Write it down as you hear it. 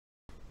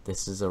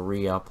This is a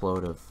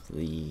re-upload of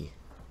the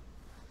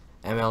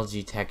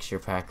MLG texture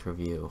pack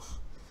review.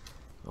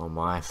 Oh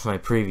my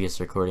previous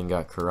recording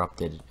got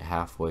corrupted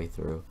halfway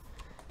through.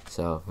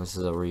 So this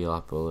is a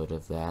re-upload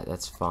of that.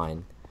 That's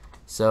fine.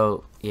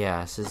 So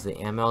yeah, this is the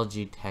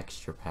MLG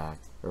texture pack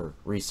or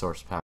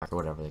resource pack or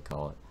whatever they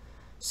call it.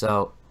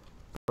 So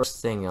first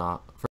thing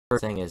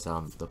is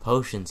the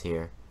potions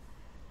here.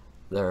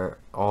 They're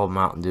all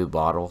Mountain Dew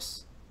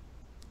bottles,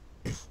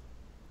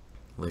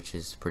 which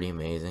is pretty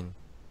amazing.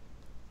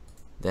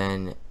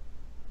 Then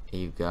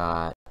you've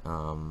got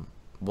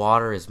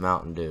water is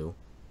Mountain Dew,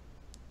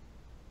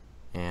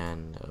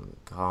 and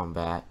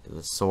combat,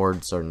 the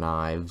swords are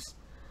knives,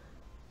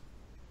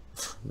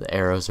 the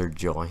arrows are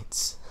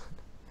joints,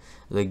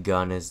 the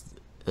gun is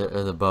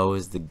the bow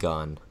is the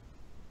gun,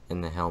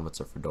 and the helmets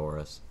are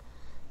fedoras.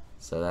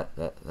 So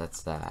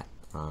that's that.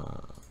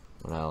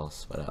 What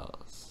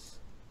else?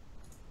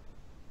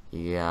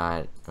 You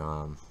got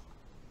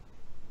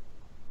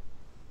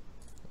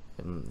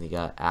you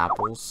got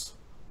apples.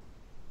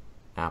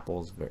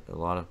 Apples, a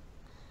lot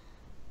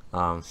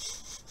of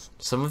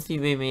some of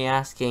you may be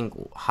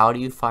asking, how do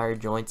you fire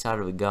joints out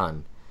of a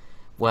gun?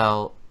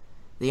 Well,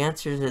 the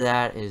answer to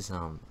that is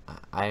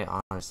I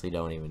honestly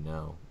don't even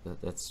know.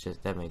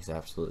 That makes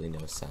absolutely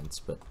no sense.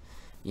 But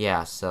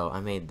yeah, so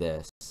I made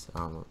this.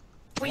 So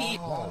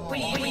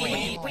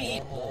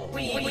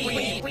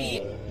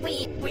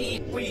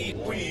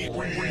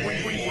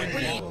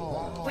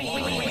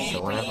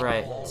whenever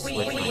I switch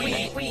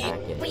my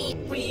packet,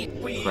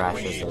 it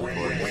crashes the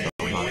recording, so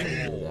I'm not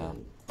gonna do that.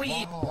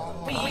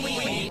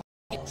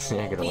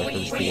 I gotta let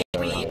this video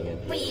run again.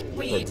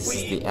 But this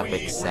is the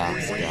epic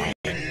sax guy.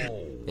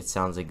 It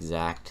sounds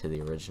exact to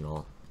the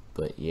original,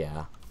 but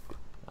yeah.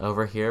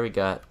 Over here we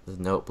got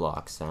the note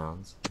block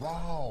sounds.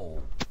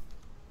 Wow.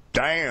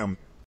 Damn.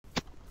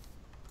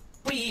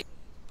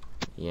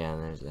 Yeah,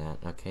 and there's that.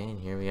 Okay, and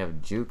here we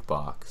have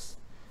jukebox.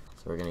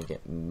 So we're gonna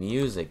get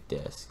music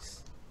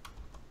discs.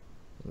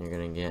 And you're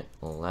gonna get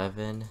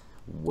 11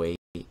 weight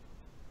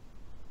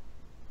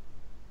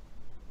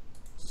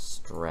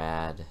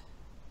Strad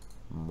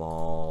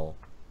Mall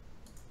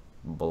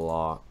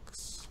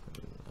blocks.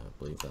 I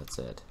believe that's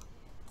it.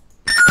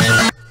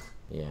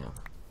 Yeah,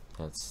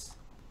 that's.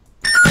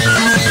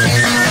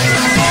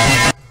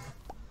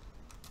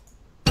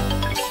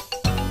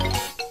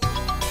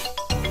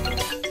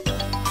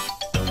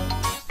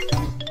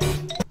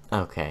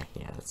 Okay,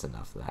 yeah, that's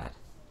enough of that.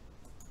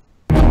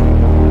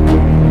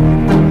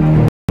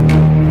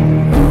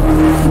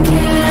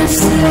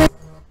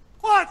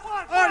 What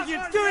are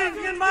you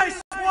doing in my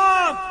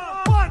swamp?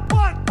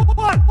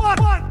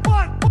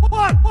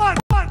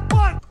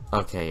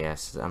 Okay,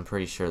 yes, I'm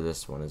pretty sure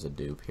this one is a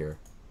dupe here.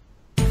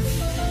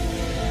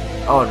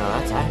 Oh no,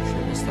 that's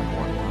actually just that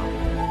one.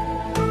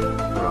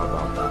 Forgot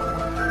about that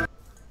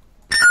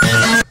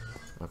one.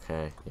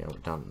 Okay, yeah, we're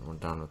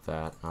done with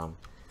that.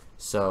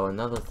 So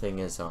another thing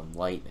is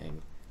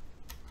lightning.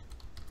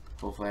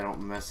 Hopefully I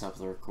don't mess up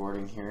the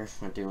recording here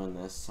by doing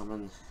this.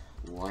 Summon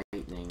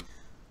lightning.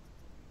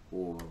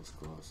 Oh, that was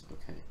close.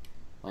 Okay,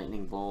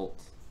 lightning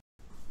bolt.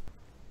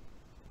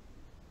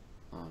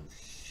 Oh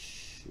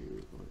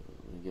shoot!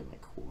 Let me get my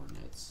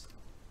coordinates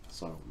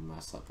so I don't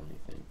mess up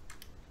anything.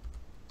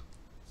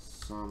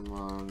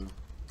 Summon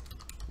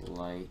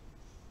light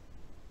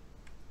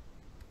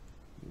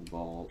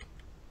bolt.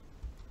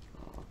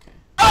 Oh, okay.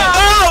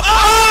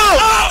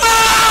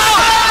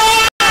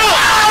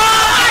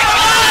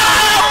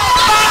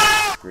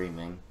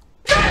 Screaming.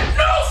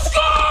 No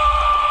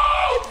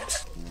scope!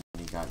 And then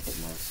you gotta get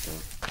no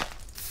scope.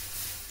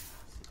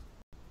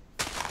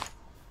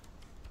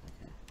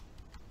 Okay.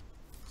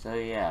 So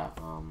yeah,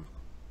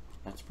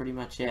 that's pretty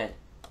much it.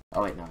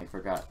 Oh wait, no, I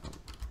forgot.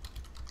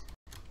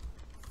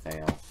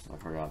 Fail. I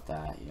forgot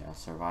that. Yeah,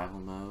 survival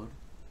mode.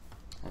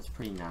 That's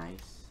pretty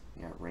nice.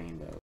 You got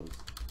rainbows.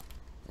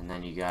 And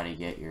then you gotta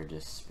get your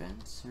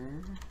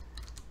dispenser.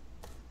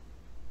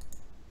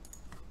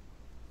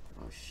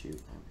 Oh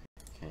shoot.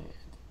 Okay.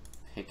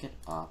 Pick it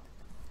up.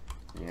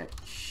 You got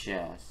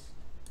chest.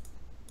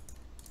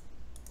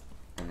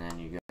 And then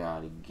you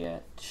gotta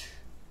get.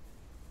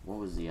 What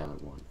was the other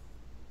one?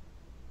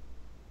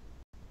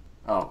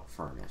 Oh,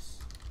 furnace.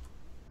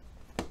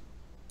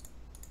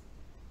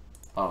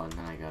 Oh, and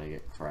then I gotta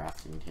get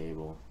crafting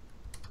table.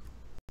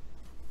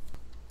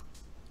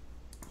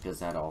 Because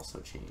that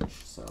also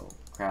changed. So,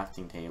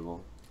 crafting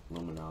table,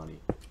 Illuminati.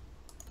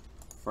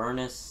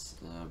 Furnace,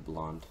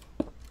 blunt.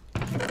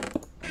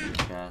 And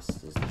the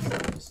chest is the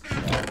furnace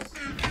chest.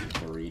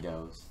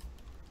 Doritos.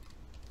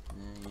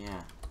 And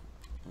yeah.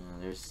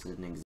 There's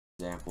an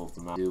example of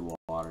the Mountain Dew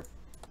water.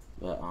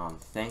 But,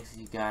 thanks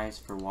you guys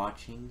for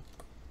watching.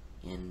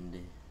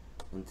 And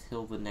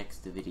until the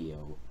next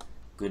video,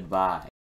 goodbye.